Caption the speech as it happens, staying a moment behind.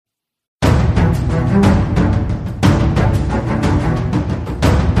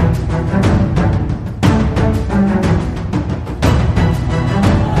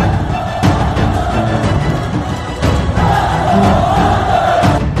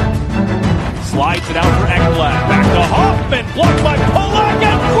Slides it out for Ekblad. Back to Hoffman. Blocked by Polak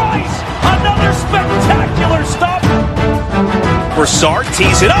and Price. Another spectacular stop. Broussard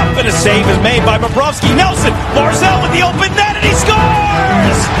tees it up and a save is made by Bobrovsky. Nelson. Barzal with the open net and he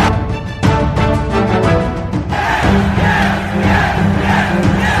scores!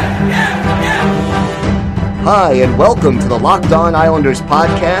 Hi, and welcome to the Locked On Islanders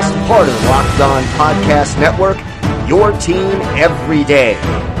podcast, part of the Locked On Podcast Network, your team every day.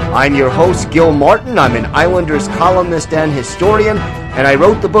 I'm your host, Gil Martin. I'm an Islanders columnist and historian, and I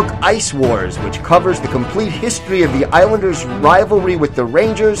wrote the book Ice Wars, which covers the complete history of the Islanders' rivalry with the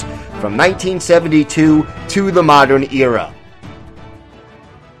Rangers from 1972 to the modern era.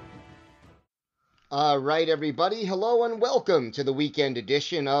 All right, everybody. Hello and welcome to the weekend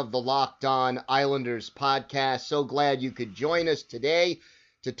edition of the Locked On Islanders podcast. So glad you could join us today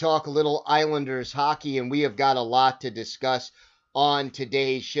to talk a little Islanders hockey, and we have got a lot to discuss on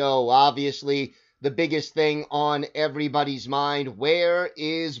today's show. Obviously, the biggest thing on everybody's mind, where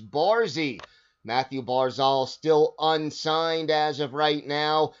is Barzy? Matthew Barzal still unsigned as of right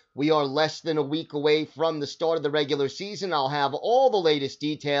now. We are less than a week away from the start of the regular season. I'll have all the latest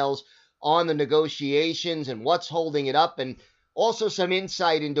details on the negotiations and what's holding it up, and also some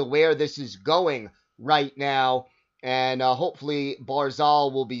insight into where this is going right now. And hopefully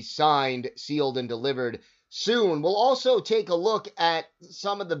Barzal will be signed, sealed, and delivered soon. We'll also take a look at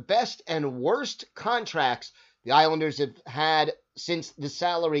some of the best and worst contracts the Islanders have had since the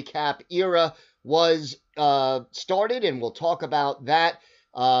salary cap era was started, and we'll talk about that.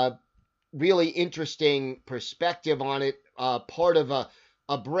 Really interesting perspective on it, part of a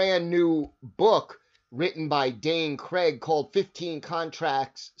brand new book written by Dane Craig called 15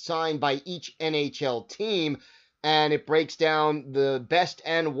 Contracts Signed by Each NHL Team, and it breaks down the best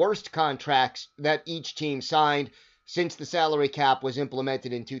and worst contracts that each team signed since the salary cap was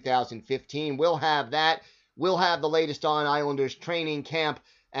implemented in 2015. We'll have that. We'll have the latest on Islanders training camp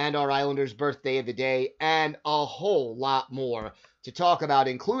and our Islanders birthday of the day, and a whole lot more to talk about,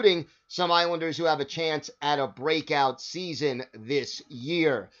 including some Islanders who have a chance at a breakout season this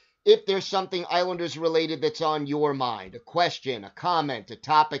year. If there's something Islanders related that's on your mind, a question, a comment, a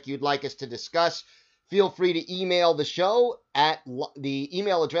topic you'd like us to discuss, feel free to email the show at the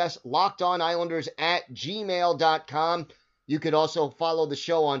email address lockedonislanders@gmail.com. You could also follow the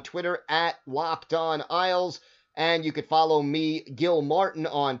show on Twitter at LockedOnIsles, and you could follow me, Gil Martin,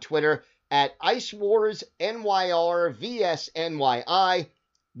 on Twitter at IceWarsNYRVSNYI.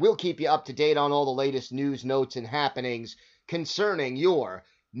 We'll keep you up to date on all the latest news, notes, and happenings concerning your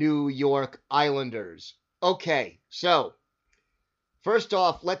New York Islanders. Okay, so first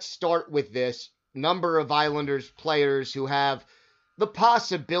off, let's start with this number of Islanders players who have the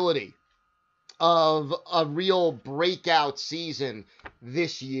possibility of a real breakout season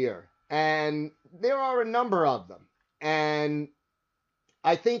this year. And there are a number of them. And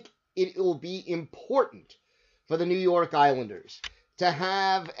I think it will be important for the New York Islanders to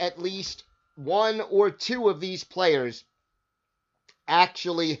have at least one or two of these players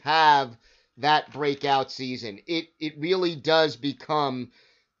actually have that breakout season. It really does become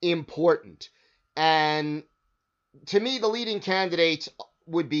important. And to me, the leading candidates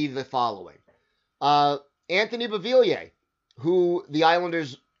would be the following. Anthony Beauvillier, who the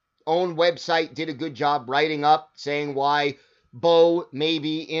Islanders' own website did a good job writing up, saying why Bo may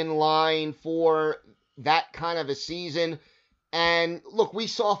be in line for that kind of a season. And look, we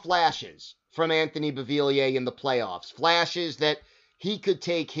saw flashes from Anthony Beauvillier in the playoffs. Flashes that he could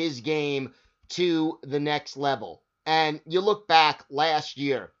take his game to the next level. And you look back last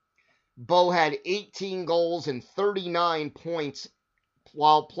year, Bo had 18 goals and 39 points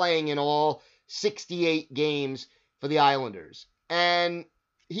while playing in all 68 games for the Islanders. And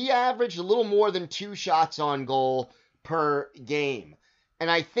he averaged a little more than 2 shots on goal per game. And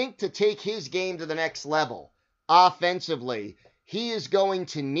I think to take his game to the next level, offensively, he is going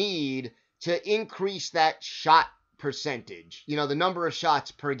to need to increase that shot percentage, the number of shots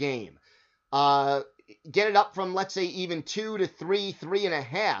per game. Get it up from, let's say, even 2 to 3,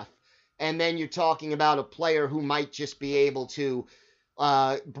 3.5, and then you're talking about a player who might just be able to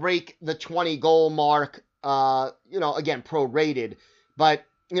break the 20-goal mark, again, prorated, but,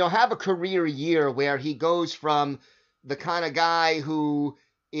 have a career year where he goes from the kind of guy who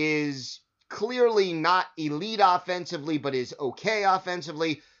is clearly not elite offensively, but is okay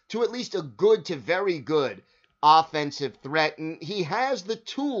offensively, to at least a good to very good offensive threat. And he has the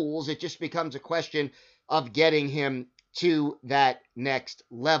tools. It just becomes a question of getting him to that next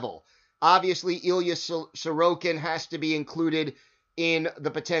level. Obviously, Ilya Sorokin has to be included in the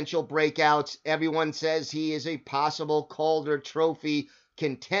potential breakouts. Everyone says he is a possible Calder Trophy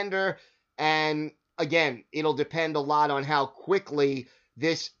contender. And again, it'll depend a lot on how quickly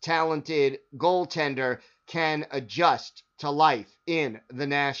this talented goaltender can adjust to life in the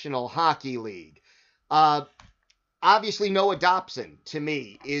National Hockey League. Obviously, Noah Dobson, to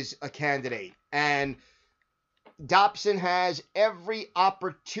me, is a candidate. And Dobson has every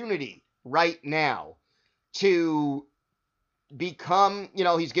opportunity right now to become,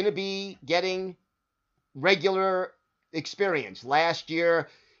 he's going to be getting regular experience. Last year,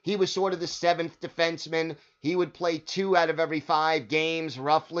 he was sort of the seventh defenseman. He would play 2 out of every 5 games,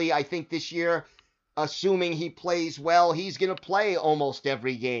 roughly. I think this year, assuming he plays well, he's going to play almost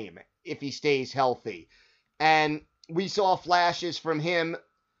every game if he stays healthy. And we saw flashes from him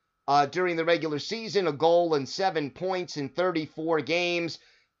during the regular season, a goal and 7 points in 34 games.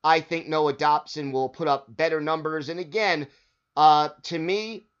 I think Noah Dobson will put up better numbers. And again, to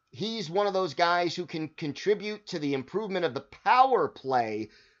me, he's one of those guys who can contribute to the improvement of the power play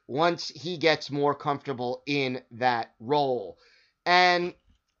once he gets more comfortable in that role. And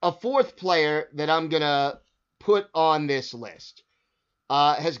a fourth player that I'm going to put on this list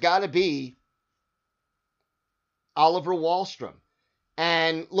has got to be Oliver Wahlstrom.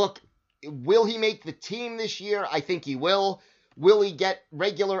 And look, will he make the team this year? I think he will. Will he get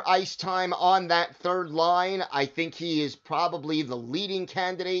regular ice time on that third line? I think he is probably the leading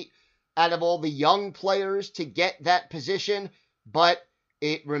candidate out of all the young players to get that position, but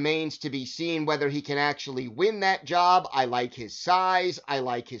it remains to be seen whether he can actually win that job. I like his size, I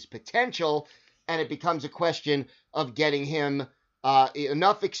like his potential, and it becomes a question of getting him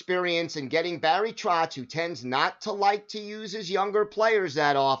enough experience and getting Barry Trotz, who tends not to like to use his younger players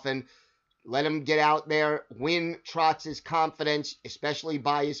that often, let him get out there, win Trotz's confidence, especially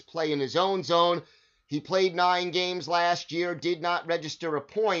by his play in his own zone. He played 9 games last year, did not register a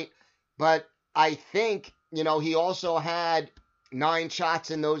point, but I think, he also had 9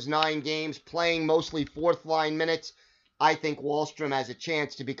 shots in those 9 games, playing mostly fourth line minutes. I think Wahlstrom has a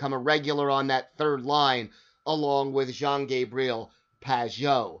chance to become a regular on that third line, along with Jean-Gabriel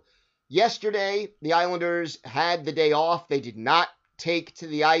Pageau. Yesterday, the Islanders had the day off. They did not take to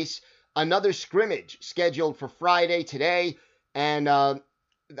the ice. Another scrimmage scheduled for Friday today. And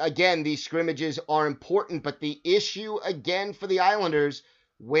again, these scrimmages are important, but the issue again for the Islanders,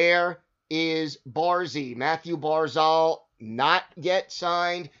 where is Barzy? Matthew Barzal not yet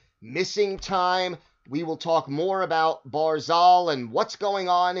signed, missing time. We will talk more about Barzal and what's going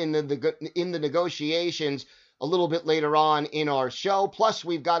on in the negotiations a little bit later on in our show. Plus,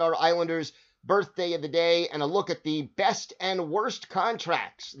 we've got our Islanders birthday of the day and a look at the best and worst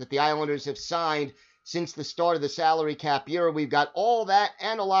contracts that the Islanders have signed since the start of the salary cap era. We've got all that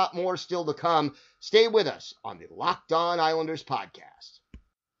and a lot more still to come. Stay with us on the Locked On Islanders podcast.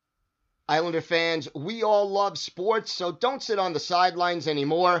 Islander fans, we all love sports, so don't sit on the sidelines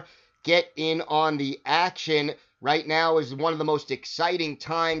anymore. Get in on the action. Right now is one of the most exciting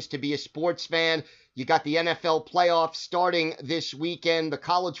times to be a sports fan. You got the NFL playoffs starting this weekend. The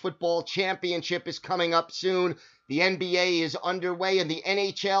college football championship is coming up soon. The NBA is underway, and the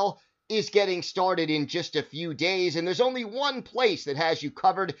NHL is getting started in just a few days. And there's only one place that has you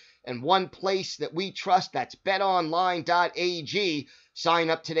covered and one place that we trust. That's betonline.ag. Sign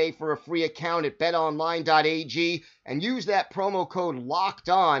up today for a free account at betonline.ag and use that promo code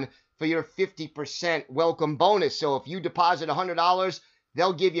LOCKEDON for your 50% welcome bonus. So if you deposit $100,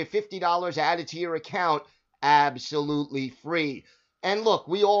 they'll give you $50 added to your account absolutely free. And look,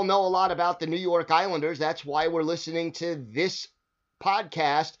 we all know a lot about the New York Islanders. That's why we're listening to this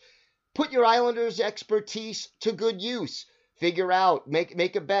podcast. Put your Islanders expertise to good use. Figure out,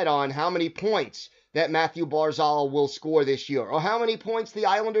 make a bet on how many points that Matthew Barzal will score this year, or how many points the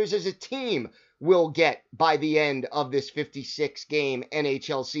Islanders as a team will get by the end of this 56-game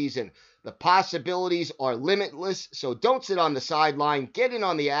NHL season. The possibilities are limitless, so don't sit on the sideline. Get in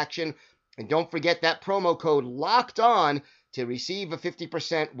on the action, and don't forget that promo code LOCKEDON to receive a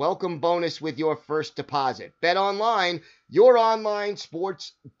 50% welcome bonus with your first deposit. Bet Online, your online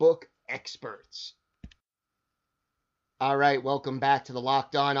sports book experts. All right, welcome back to the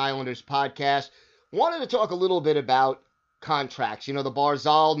Locked On Islanders podcast. Wanted to talk a little bit about contracts. The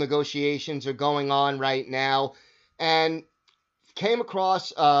Barzal negotiations are going on right now, and came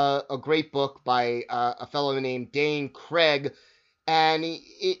across a great book by a fellow named Dane Craig, and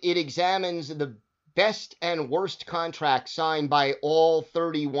it examines the best and worst contracts signed by all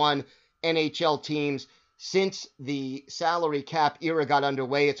 31 NHL teams since the salary cap era got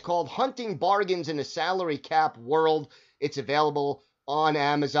underway. It's called Hunting Bargains in a Salary Cap World. It's available on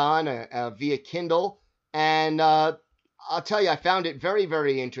Amazon via Kindle, and I'll tell you, I found it very,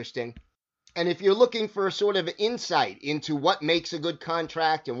 very interesting. And if you're looking for sort of insight into what makes a good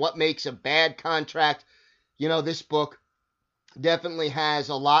contract and what makes a bad contract, this book definitely has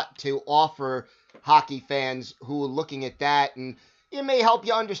a lot to offer hockey fans who are looking at that, and it may help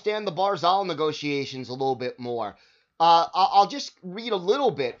you understand the Barzal negotiations a little bit more. I'll just read a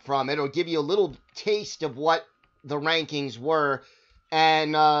little bit from it, or give you a little taste of what the rankings were,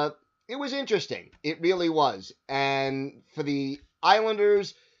 and it was interesting. It really was. And for the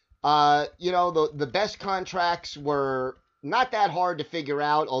Islanders, the best contracts were not that hard to figure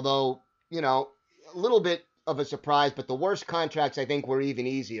out, although, a little bit of a surprise, but the worst contracts, I think, were even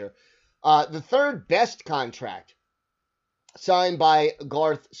easier. The third best contract, signed by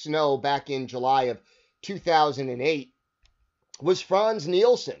Garth Snow back in July of 2008, was Frans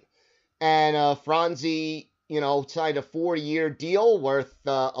Nielsen. And Franzie, signed a 4-year deal worth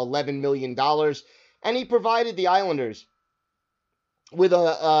 $11 million, and he provided the Islanders with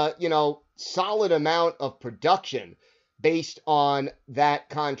a solid amount of production based on that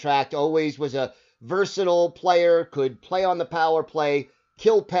contract. Always was a versatile player, could play on the power play,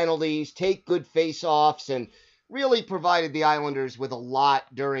 kill penalties, take good face-offs, and really provided the Islanders with a lot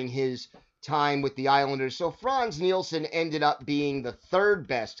during his time with the Islanders. So Frans Nielsen ended up being the third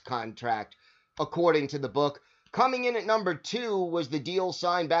best contract, according to the book. Coming in at number 2 was the deal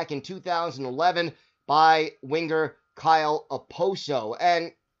signed back in 2011 by winger Kyle Okposo.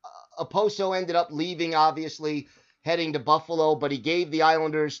 And Okposo ended up leaving, obviously, heading to Buffalo, but he gave the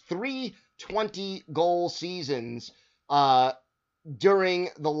Islanders 3 20-goal seasons during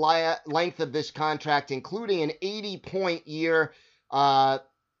the length of this contract, including an 80-point year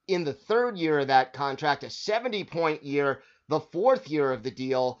in the third year of that contract, a 70-point year the fourth year of the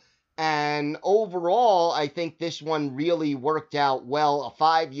deal. And overall, I think this one really worked out well. A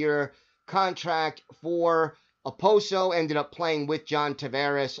 5-year contract for Okposo, ended up playing with John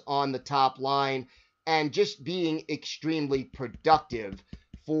Tavares on the top line and just being extremely productive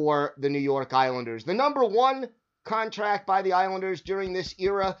for the New York Islanders. The number 1 contract by the Islanders during this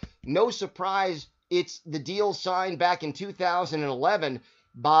era, no surprise, it's the deal signed back in 2011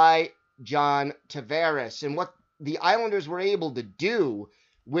 by John Tavares. And what the Islanders were able to do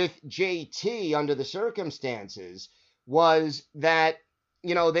with JT under the circumstances was that,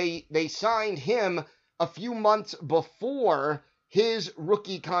 they signed him a few months before his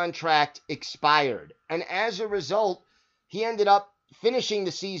rookie contract expired. And as a result, he ended up finishing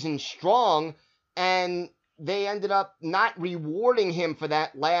the season strong, and they ended up not rewarding him for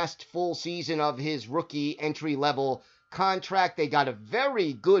that last full season of his rookie entry-level contract. They got a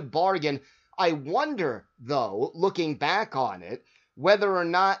very good bargain. I wonder, though, looking back on it, whether or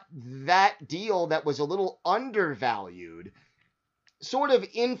not that deal that was a little undervalued sort of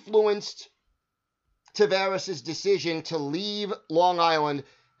influenced Tavares' decision to leave Long Island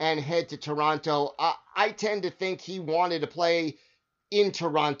and head to Toronto. I tend to think he wanted to play in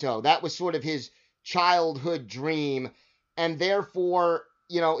Toronto. That was sort of his childhood dream, and therefore,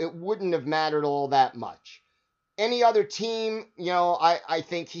 it wouldn't have mattered all that much. Any other team, I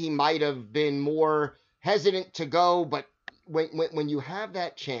think he might have been more hesitant to go, but when you have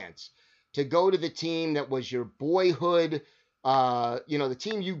that chance to go to the team that was your boyhood, the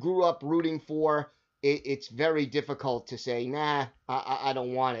team you grew up rooting for, it's very difficult to say, nah, I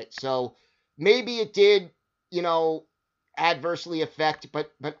don't want it. So maybe it did, adversely affect,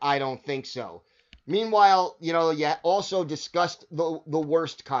 but I don't think so. Meanwhile, you also discussed the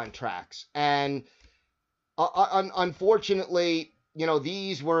worst contracts. And unfortunately,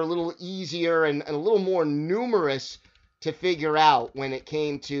 these were a little easier and a little more numerous to figure out when it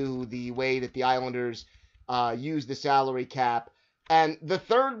came to the way that the Islanders used the salary cap. And the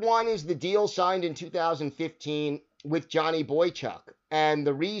third one is the deal signed in 2015 with Johnny Boychuk. And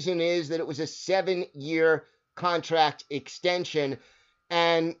the reason is that it was a 7-year contract extension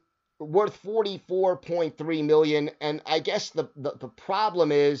and worth $44.3 million. And I guess the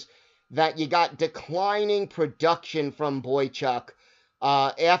problem is that you got declining production from Boychuk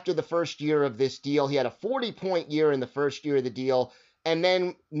after the first year of this deal. He had a 40-point year in the first year of the deal and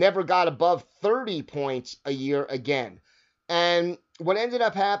then never got above 30 points a year again. And what ended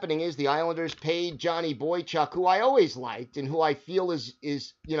up happening is the Islanders paid Johnny Boychuk, who I always liked and who I feel is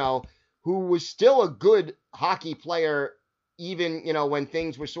who was still a good hockey player even, when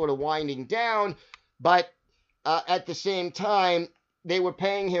things were sort of winding down. But at the same time, they were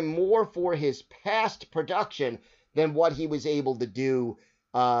paying him more for his past production than what he was able to do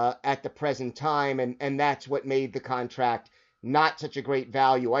at the present time. And that's what made the contract not such a great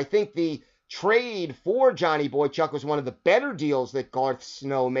value. I think the trade for Johnny Boychuk was one of the better deals that Garth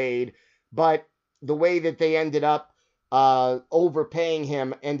Snow made, but the way that they ended up overpaying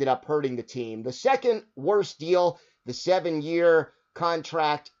him ended up hurting the team. The second worst deal, the 7-year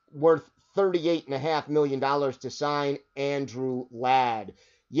contract worth $38.5 million to sign Andrew Ladd.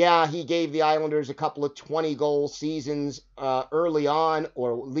 Yeah, he gave the Islanders a couple of 20-goal seasons early on,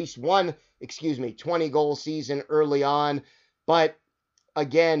 or at least one, 20-goal season early on. But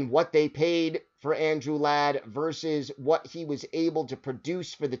again, what they paid for Andrew Ladd versus what he was able to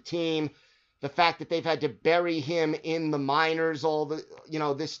produce for the team, the fact that they've had to bury him in the minors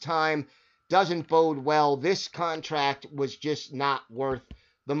this time doesn't bode well. This contract was just not worth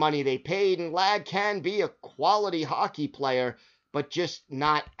the money they paid, and Ladd can be a quality hockey player, but just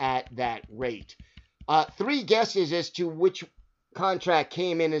not at that rate. 3 guesses as to which contract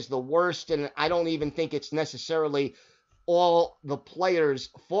came in as the worst, and I don't even think it's necessarily all the players'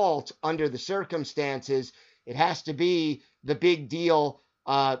 fault under the circumstances. It has to be the big deal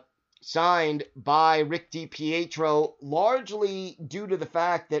signed by Rick DiPietro, largely due to the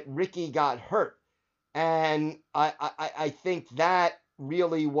fact that Ricky got hurt. And I think that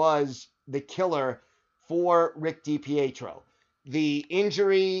really was the killer for Rick DiPietro. The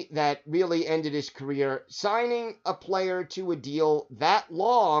injury that really ended his career. Signing a player to a deal that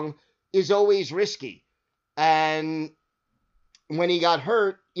long is always risky. And when he got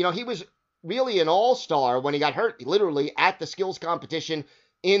hurt, he was really an all-star when he got hurt, literally at the skills competition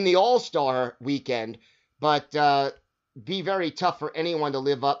in the all-star weekend. But be very tough for anyone to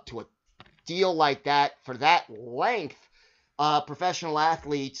live up to a deal like that for that length. Professional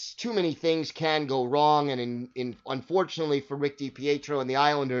athletes, too many things can go wrong, and unfortunately for Rick DiPietro and the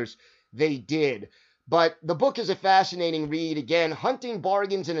Islanders, they did. But the book is a fascinating read. Again, Hunting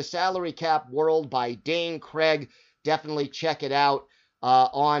Bargains in a Salary Cap World by Dane Craig. Definitely check it out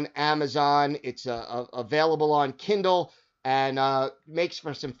on Amazon. It's available on Kindle and makes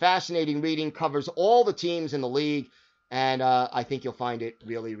for some fascinating reading, covers all the teams in the league, and I think you'll find it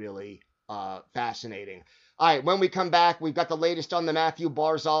really, really fascinating. All right, when we come back, we've got the latest on the Matthew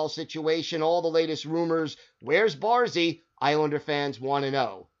Barzal situation, all the latest rumors. Where's Barzy? Islander fans want to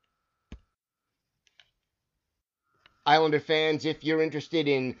know. Islander fans, if you're interested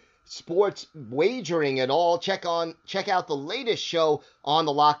in sports wagering at all, check out the latest show on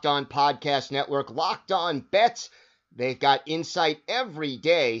the Locked On Podcast Network, Locked On Bets. They've got insight every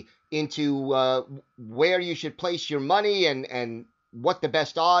day into where you should place your money and what the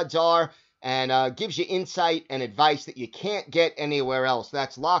best odds are, and gives you insight and advice that you can't get anywhere else.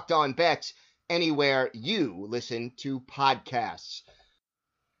 That's Locked On Bets, anywhere you listen to podcasts.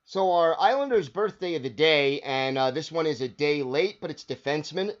 So our Islanders' birthday of the day, and this one is a day late, but it's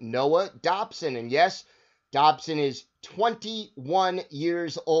defenseman Noah Dobson. And yes, Dobson is 21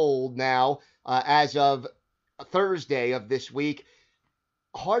 years old now as of Thursday of this week.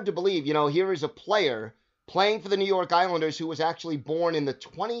 Hard to believe, here is a player playing for the New York Islanders who was actually born in the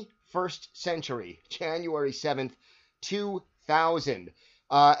 21st century, January 7th, 2000.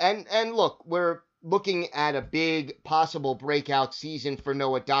 And look, we're looking at a big possible breakout season for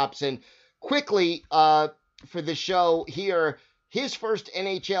Noah Dobson. Quickly, for the show here, his first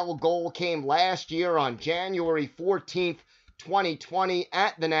NHL goal came last year on January 14th, 2020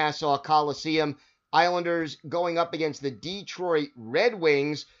 at the Nassau Coliseum. Islanders going up against the Detroit Red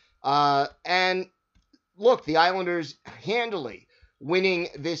Wings. And look, the Islanders handily winning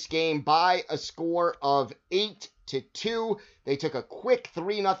this game by a score of 8-2. They took a quick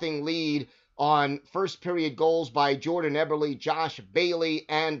 3-0 lead on first period goals by Jordan Eberle, Josh Bailey,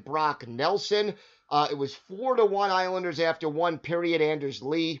 and Brock Nelson. It was 4-1 Islanders after one period. Anders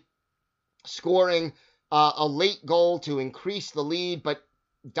Lee scoring a late goal to increase the lead, but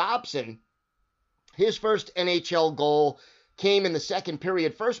Dobson, his first NHL goal came in the second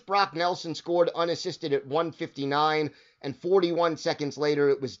period. First, Brock Nelson scored unassisted at 1:59, and 41 seconds later,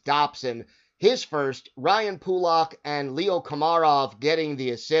 it was Dobson. His first, Ryan Pulock and Leo Komarov getting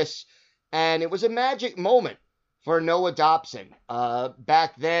the assists, and it was a magic moment for Noah Dobson.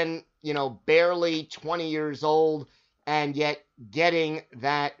 Back then, barely 20 years old, and yet getting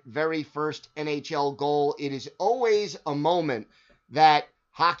that very first NHL goal. It is always a moment that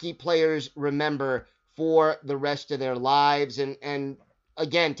hockey players remember for the rest of their lives. And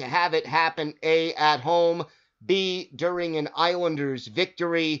again, to have it happen, A, at home, B, during an Islanders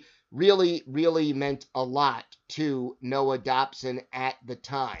victory, really, really meant a lot to Noah Dobson at the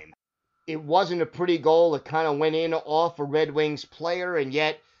time. It wasn't a pretty goal. It kind of went in off a Red Wings player, and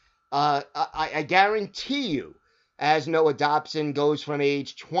yet I guarantee you, as Noah Dobson goes from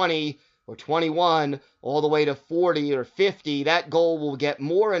age 20 or 21 all the way to 40 or 50, that goal will get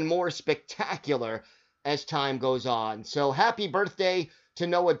more and more spectacular as time goes on. So happy birthday to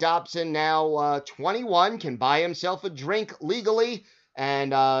Noah Dobson, now 21, can buy himself a drink legally,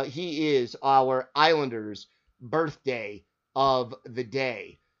 and he is our Islanders' birthday of the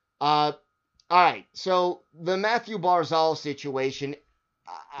day. All right, so the Matthew Barzal situation,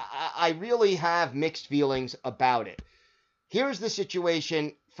 I really have mixed feelings about it. Here's the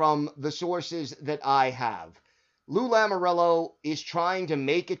situation from the sources that I have. Lou Lamoriello is trying to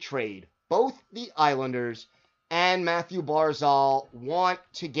make a trade. Both the Islanders and Matthew Barzal want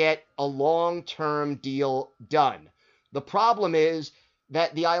to get a long-term deal done. The problem is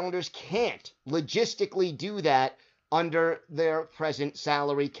that the Islanders can't logistically do that under their present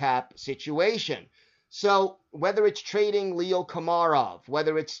salary cap situation. So whether it's trading Leo Komarov,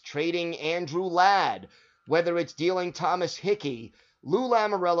 whether it's trading Andrew Ladd, whether it's dealing Thomas Hickey, Lou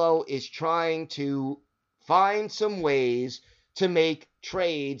Lamoriello is trying to find some ways to make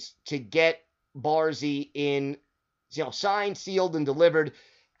trades to get Barzy in, signed, sealed, and delivered.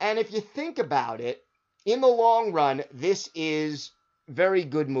 And if you think about it, in the long run, this is a very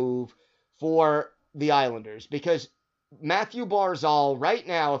good move for the Islanders, because Matthew Barzal right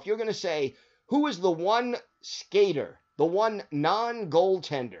now, if you're going to say who is the one skater, the one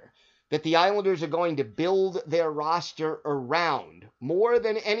non-goaltender that the Islanders are going to build their roster around more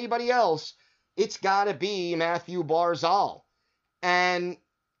than anybody else, it's got to be Matthew Barzal. And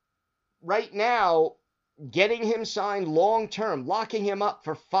right now, getting him signed long-term, locking him up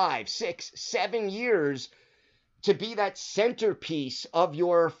for 5, 6, 7 years to be that centerpiece of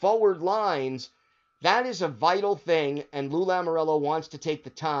your forward lines, that is a vital thing, and Lou Lamoriello wants to take the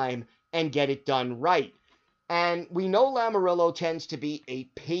time and get it done right. And we know Lamoriello tends to be a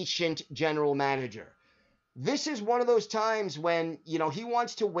patient general manager. This is one of those times when, he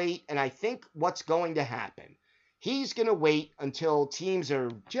wants to wait, and I think what's going to happen, he's going to wait until teams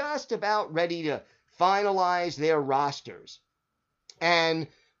are just about ready to finalize their rosters. And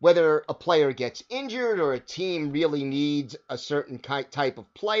whether a player gets injured or a team really needs a certain type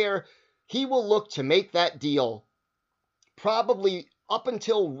of player, he will look to make that deal probably up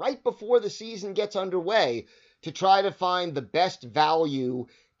until right before the season gets underway to try to find the best value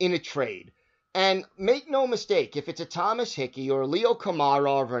in a trade. And make no mistake, if it's a Thomas Hickey or a Leo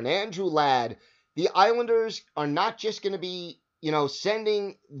Komarov or an Andrew Ladd, the Islanders are not just going to be,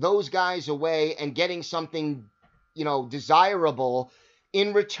 sending those guys away and getting something, desirable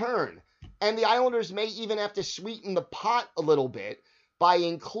in return. And the Islanders may even have to sweeten the pot a little bit by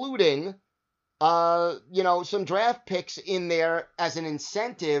including, some draft picks in there as an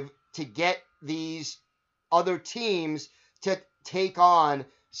incentive to get these other teams to take on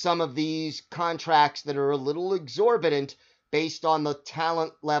some of these contracts that are a little exorbitant based on the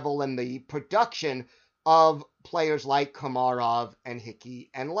talent level and the production of players like Komarov and Hickey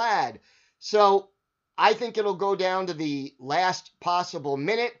and Ladd. So I think it'll go down to the last possible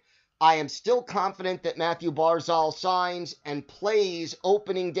minute. I am still confident that Matthew Barzal signs and plays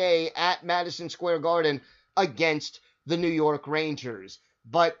opening day at Madison Square Garden against the New York Rangers.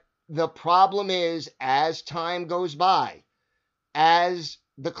 But the problem is, as time goes by, as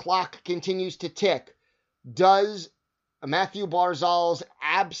the clock continues to tick, does Matthew Barzal's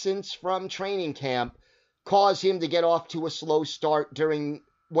absence from training camp cause him to get off to a slow start during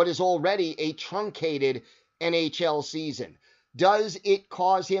what is already a truncated NHL season? Does it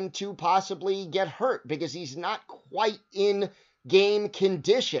cause him to possibly get hurt because he's not quite in game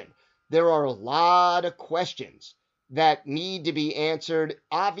condition? There are a lot of questions that need to be answered.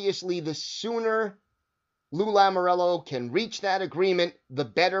 Obviously, the sooner Lou Lamoriello can reach that agreement, the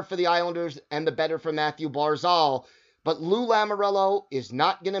better for the Islanders and the better for Matthew Barzal. But Lou Lamoriello is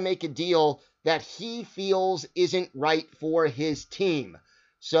not going to make a deal that he feels isn't right for his team.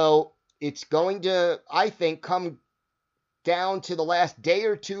 So it's going to, I think, come down to the last day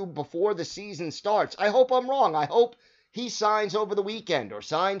or two before the season starts. I hope I'm wrong. I hope he signs over the weekend or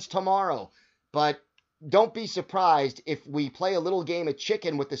signs tomorrow. But don't be surprised if we play a little game of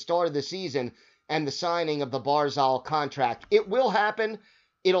chicken with the start of the season and the signing of the Barzal contract. It will happen.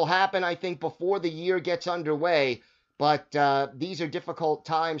 It'll happen, I think, before the year gets underway. But these are difficult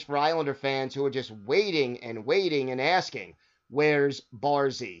times for Islander fans who are just waiting and asking, where's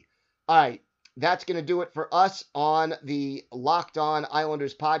Barzy? All right, that's going to do it for us on the Locked On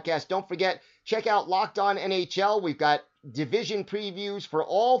Islanders podcast. Don't forget, check out Locked On NHL. We've got division previews for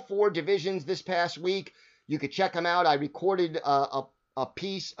all 4 divisions this past week. You could check them out. I recorded a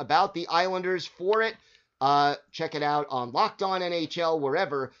piece about the Islanders for it. Check it out on Locked On NHL,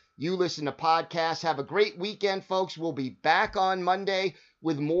 wherever you listen to podcasts. Have a great weekend, folks. We'll be back on Monday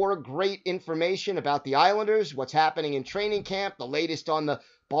with more great information about the Islanders, what's happening in training camp, the latest on the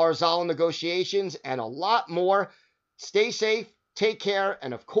Barzal negotiations, and a lot more. Stay safe, Take care,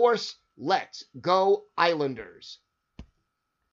 and of course, let's go Islanders.